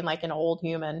without being like an old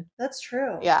human. That's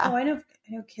true. Yeah. Oh, I know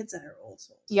kids that are old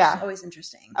souls. Yeah. It's always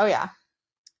interesting. Oh yeah.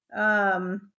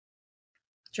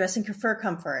 Dressing for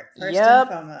comfort first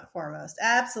and foremost.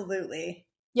 Absolutely.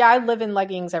 Yeah, I live in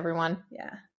leggings, everyone.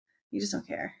 Yeah. You just don't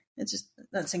care. It's just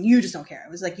not saying you just don't care.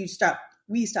 It was like we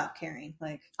stopped caring.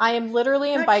 Like I am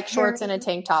literally in bike shorts and a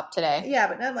tank top today. Yeah,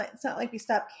 but it's not like we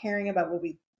stopped caring about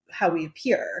how we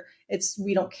appear. It's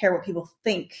we don't care what people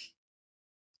think.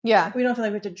 Yeah. We don't feel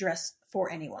like we have to dress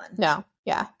for anyone. No.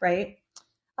 Yeah. Right?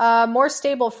 More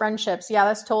stable friendships. Yeah,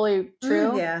 that's totally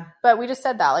true. Yeah. But we just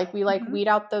said that. Like we weed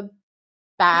out the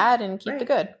bad and keep the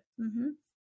good. Mm-hmm.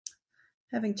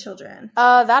 Having children.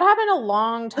 That happened a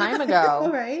long time ago.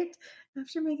 Right? I'm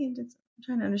trying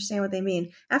to understand what they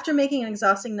mean. After making an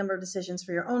exhausting number of decisions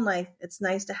for your own life, it's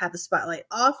nice to have the spotlight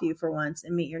off you for once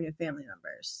and meet your new family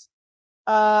members.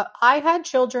 I had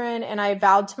children and I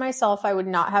vowed to myself I would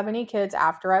not have any kids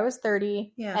after I was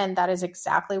 30. Yeah. And that is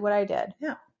exactly what I did.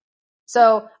 Yeah.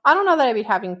 So I don't know that I'd be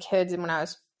having kids when I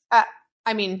was,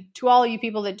 to all you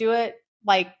people that do it,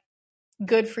 like,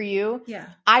 good for you. Yeah.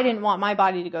 I didn't want my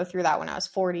body to go through that when I was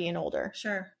 40 and older.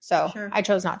 Sure. So I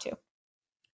chose not to.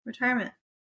 Retirement.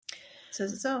 It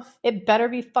says itself. It better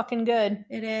be fucking good.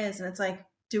 It is. And it's like,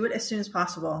 do it as soon as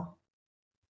possible.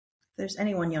 If there's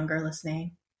anyone younger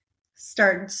listening,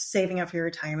 start saving up for your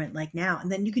retirement like now.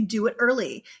 And then you can do it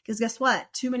early. Because guess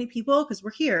what? Too many people, because we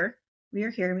are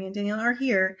here, me and Danielle are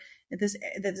here at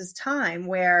this time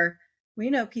where we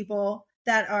know people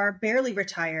that are barely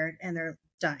retired and they're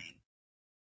dying.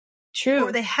 True.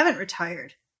 Or they haven't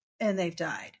retired and they've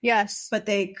died. Yes. But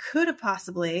they could have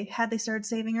possibly had they started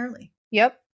saving early.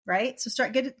 Yep. Right? So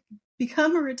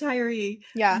become a retiree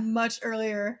much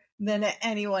earlier than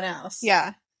anyone else.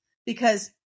 Yeah.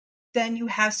 Because then you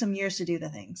have some years to do the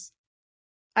things.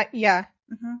 Yeah.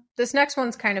 Mm-hmm. This next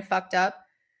one's kind of fucked up.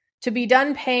 To be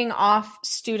done paying off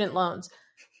student loans.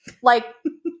 Like,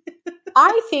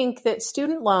 I think that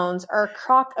student loans are a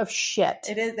crock of shit.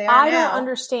 It is. They are I now. don't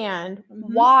understand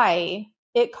why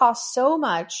it costs so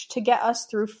much to get us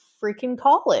through freaking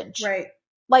college. Right.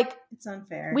 Like, it's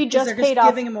unfair. We just paid off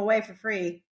giving them away for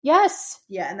free. Yes.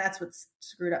 Yeah, and that's what's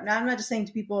screwed up. Now, I'm not just saying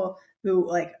to people who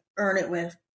like earn it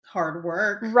with hard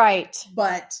work. Right.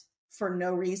 But for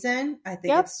no reason, I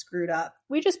think it's screwed up.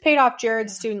 We just paid off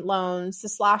Jared's student loans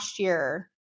this last year.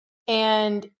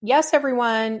 And yes,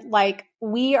 everyone, like,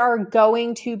 we are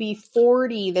going to be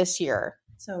 40 this year.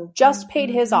 So just paid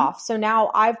his off. So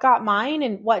now I've got mine.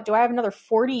 And what, do I have another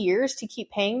 40 years to keep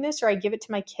paying this, or I give it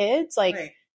to my kids?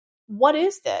 Like, What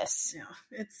is this? No,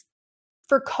 it's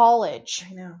for college.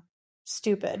 I know.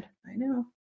 Stupid. I know.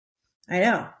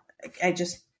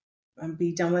 I'm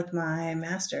be done with my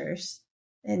master's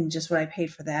and just what I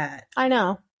paid for that. I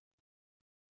know.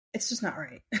 It's just not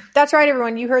right. That's right,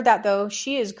 everyone. You heard that, though.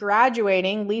 She is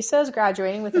graduating. Lisa is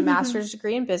graduating with a master's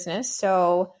degree in business.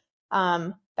 So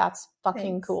that's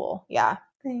fucking cool. Yeah.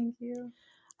 Thank you.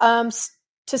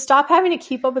 To stop having to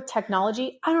keep up with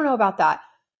technology, I don't know about that.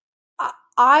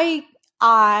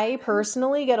 I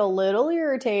personally get a little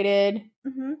irritated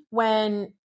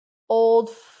when old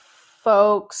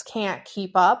folks can't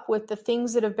keep up with the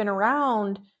things that have been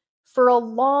around for a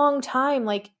long time.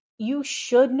 Like, you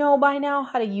should know by now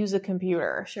how to use a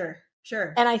computer. Sure.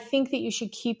 And I think that you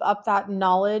should keep up that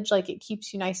knowledge. Like, it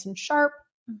keeps you nice and sharp.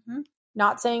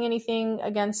 Not saying anything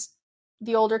against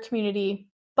the older community,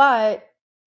 but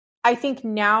I think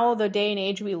now, the day and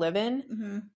age we live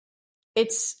in,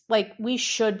 it's like we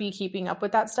should be keeping up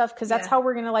with that stuff because that's how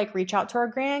we're going to like reach out to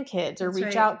our grandkids or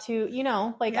reach out to, you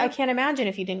know, like I can't imagine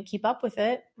if you didn't keep up with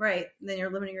it. Right. Then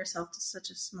you're limiting yourself to such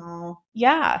a small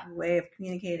way of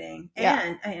communicating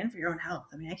and for your own health.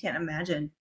 I mean, I can't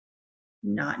imagine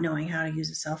not knowing how to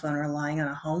use a cell phone or relying on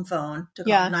a home phone to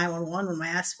call 911 when my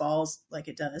ass falls like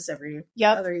it does every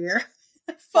other year.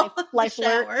 Life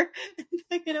alert.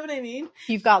 You know what I mean?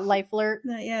 You've got life alert.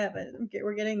 Not yet, but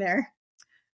we're getting there.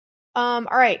 All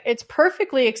right. It's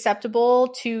perfectly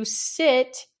acceptable to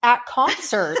sit at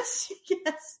concerts.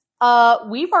 Yes.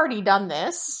 We've already done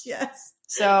this. Yes.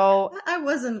 So I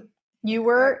wasn't. You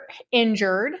were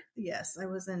injured. Yes, I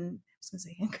was in. I was going to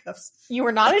say handcuffs. You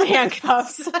were not in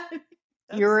handcuffs.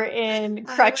 You were in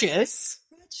crutches.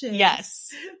 Yes.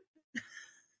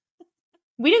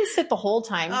 We didn't sit the whole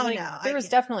time. Oh, like, no. There was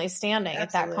definitely standing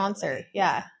at that concert.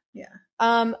 Yeah.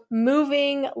 Yeah.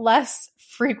 Moving less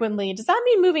frequently. Does that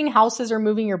mean moving houses or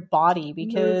moving your body?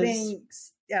 Because moving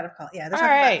out of college. Yeah. They're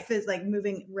talking about like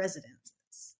moving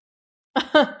residences.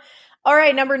 All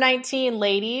right. Number 19,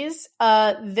 ladies.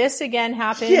 This again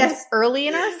happened early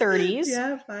in our 30s.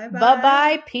 Yeah. Bye-bye.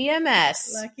 Bye-bye PMS.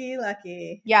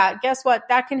 Lucky. Yeah. Guess what?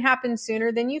 That can happen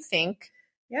sooner than you think.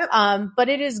 Yep. But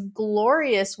it is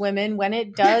glorious, women, when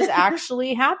it does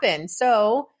actually happen.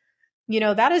 So, you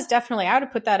know, that is definitely, I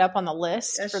would put that up on the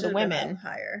list for the women.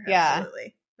 Higher. Yeah.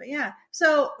 Absolutely. But yeah.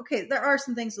 So, okay, there are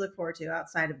some things to look forward to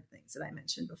outside of the things that I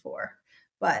mentioned before.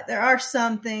 But there are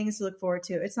some things to look forward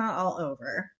to. It's not all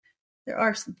over. There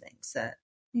are some things that,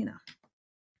 you know.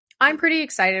 I'm pretty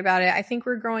excited about it. I think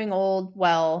we're growing old.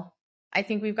 Well, I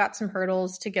think we've got some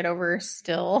hurdles to get over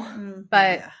still.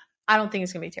 But I don't think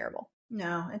it's going to be terrible.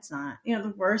 No, it's not. You know,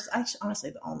 the worst,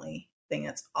 honestly, the only thing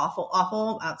that's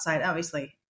awful outside,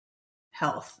 obviously,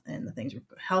 health and the things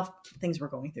we're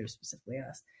going through, specifically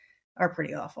us, are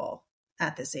pretty awful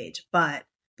at this age. But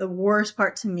the worst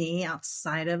part to me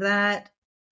outside of that,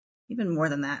 even more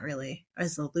than that really,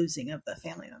 is the losing of the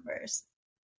family members.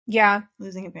 Yeah.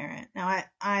 Losing a parent. Now,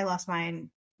 I lost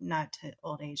mine not to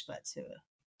old age, but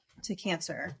to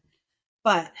cancer.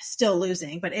 But still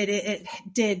losing. But it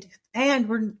did, and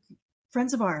we're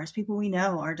friends of ours, people we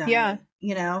know are dying,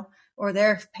 you know, or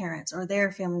their parents or their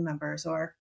family members,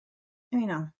 or, you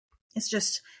know, it's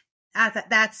just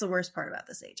that's the worst part about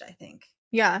this age, I think.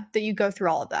 Yeah, that you go through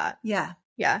all of that. Yeah.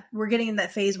 Yeah. We're getting in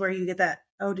that phase where you get that,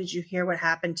 oh, did you hear what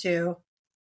happened to,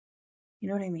 you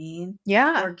know what I mean?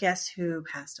 Yeah. Or guess who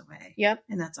passed away? Yep.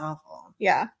 And that's awful.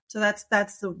 Yeah. So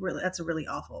that's a really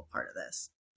awful part of this.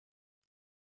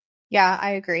 Yeah,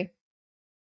 I agree.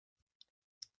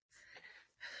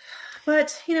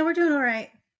 But, you know, we're doing all right.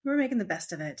 We're making the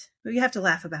best of it. But you have to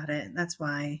laugh about it. And that's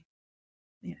why,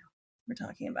 you know, we're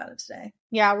talking about it today.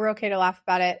 Yeah, we're okay to laugh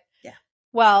about it. Yeah.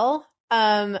 Well,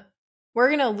 we're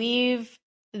going to leave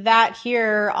that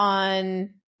here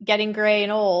on getting gray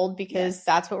and old because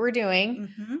that's what we're doing.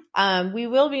 Mm-hmm. We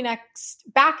will be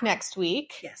back next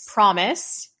week. Yes.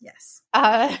 Promise. Yes.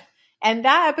 And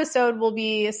that episode will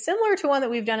be similar to one that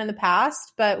we've done in the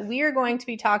past, but we are going to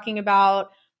be talking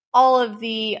about all of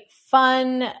the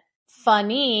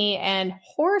funny, and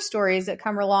horror stories that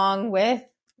come along with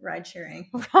ride sharing.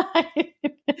 Right.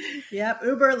 Yep.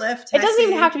 Uber, Lyft. It doesn't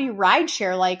even have to be ride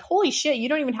share. Like, holy shit, you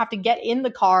don't even have to get in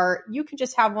the car. You can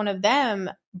just have one of them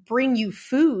bring you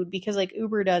food because like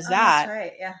Uber does that. That's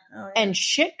right. Yeah. Oh, yeah. And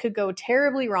shit could go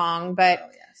terribly wrong.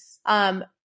 But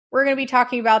we're going to be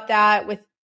talking about that with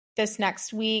this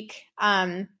next week.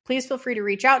 Please feel free to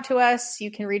reach out to us.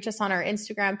 You can reach us on our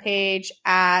Instagram page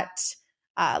at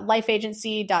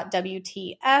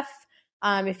lifeagency.wtf.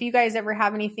 If you guys ever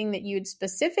have anything that you'd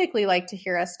specifically like to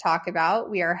hear us talk about,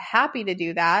 we are happy to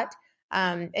do that.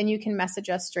 And you can message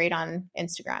us straight on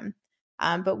Instagram.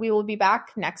 But we will be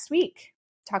back next week.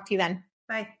 Talk to you then.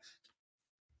 Bye.